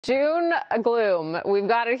June gloom. We've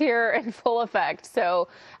got it here in full effect. So,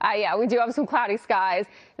 yeah, we do have some cloudy skies.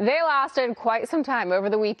 They lasted quite some time over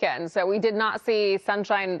the weekend. So we did not see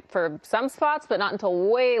sunshine for some spots, but not until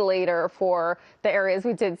way later for the areas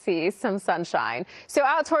we did see some sunshine. So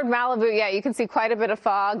out toward Malibu, yeah, you can see quite a bit of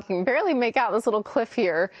fog. You can barely make out this little cliff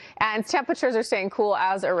here. And temperatures are staying cool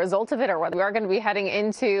as a result of it, or we are going to be heading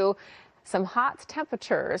into some hot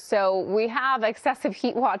temperatures. So we have excessive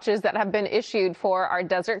heat watches that have been issued for our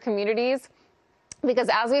desert communities, because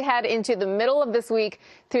as we head into the middle of this week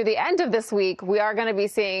through the end of this week, we are going to be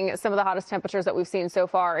seeing some of the hottest temperatures that we've seen so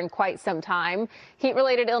far in quite some time.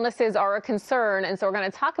 Heat-related illnesses are a concern, and so we're going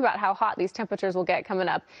to talk about how hot these temperatures will get coming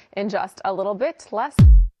up in just a little bit less.